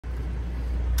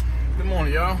Good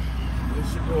morning, y'all.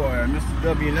 It's your boy, Mr.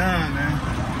 W9, man.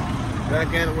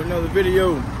 Back at it with another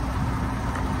video.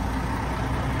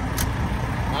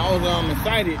 I was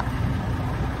excited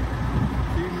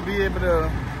to even be able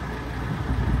to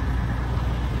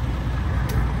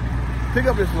pick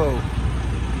up this load.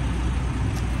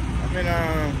 I'm in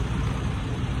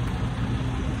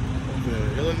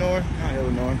Illinois? Not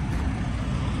Illinois.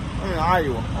 I'm in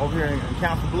Iowa, over here in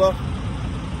Council Bluff.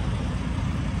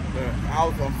 But I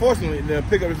was unfortunately to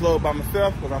pick up this load by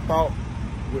myself because I thought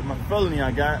with my felony I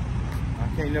got, I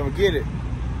can't never get it.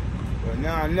 But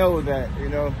now I know that, you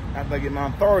know, after I get my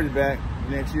authority back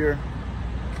next year,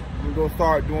 I'm gonna go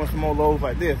start doing some more loads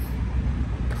like this.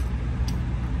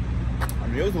 I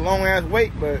mean, it was a long ass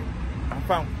wait, but I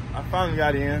finally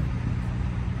got in.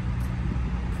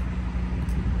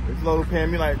 This load was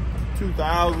paying me like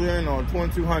 $2,000 or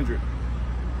 $2,200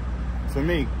 for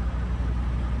me.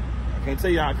 I can't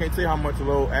tell you how much the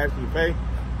load actually pay,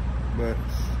 but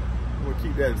we'll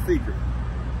keep that a secret.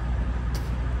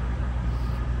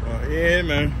 Yeah,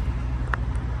 man.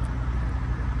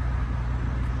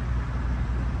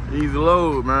 Easy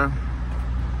load, man.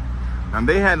 And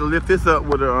they had to lift this up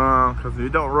with a, cause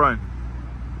it don't run.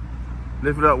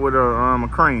 Lift it up with a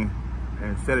crane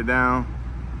and set it down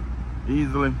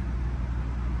easily.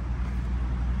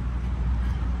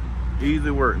 Easy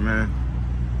work, man.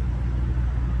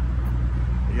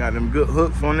 You got them good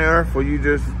hooks on there for you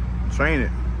just train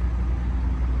it.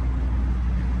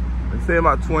 They say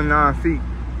about 29 feet.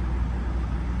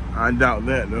 I doubt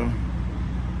that though.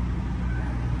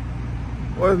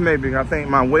 Well, it's maybe, I think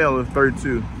my well is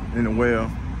 32 in the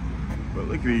well. But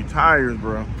look at these tires,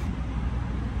 bro.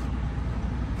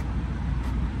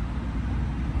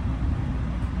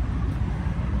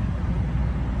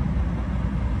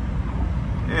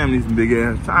 Damn, these big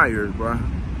ass tires, bro.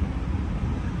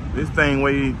 This thing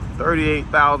weighs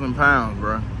 38,000 pounds,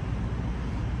 bro.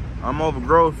 I'm over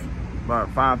gross about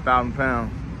 5,000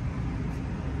 pounds.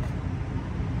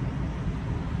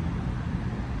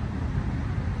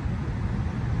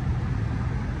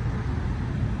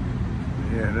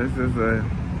 Yeah, this is a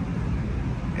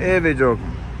heavy joker.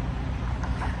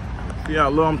 See how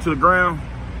low I'm to the ground?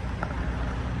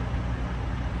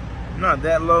 Not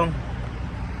that low.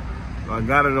 I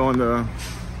got it on the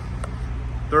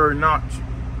 3rd notch.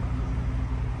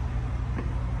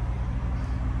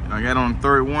 I got on the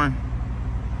 3rd one,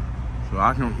 so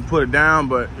I can put it down,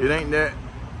 but it ain't that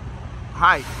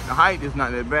height. The height is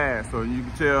not that bad, so you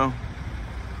can tell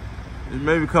it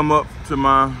maybe come up to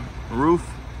my roof.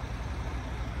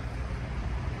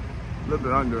 A little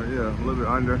bit under, yeah, a little bit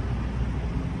under.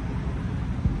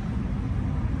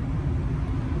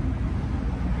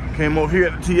 Came over here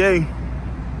at the TA,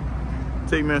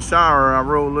 take me a shower. I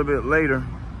rode a little bit later.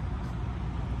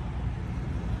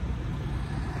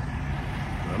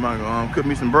 I'm gonna cook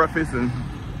me some breakfast and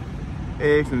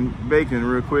eggs and bacon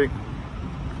real quick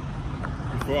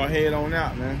before I head on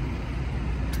out, man.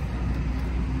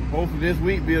 Hopefully this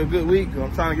week be a good week, because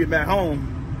I'm trying to get back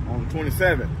home on the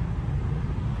 27th.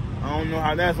 I don't know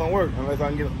how that's gonna work unless I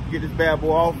can get this bad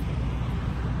boy off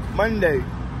Monday.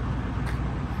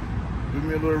 Give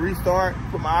me a little restart,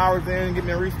 put my hours in, give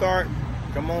me a restart,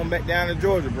 come on back down to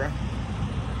Georgia, bro. All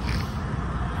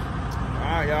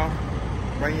right, y'all.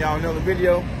 Bring y'all another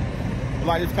video.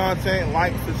 Like this content,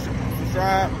 like,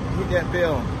 subscribe, hit that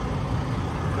bell.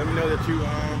 Let me know that you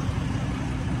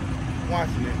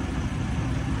watching it.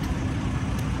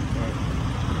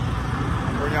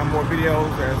 Bring y'all more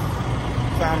videos as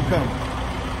time comes.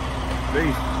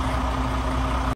 Peace.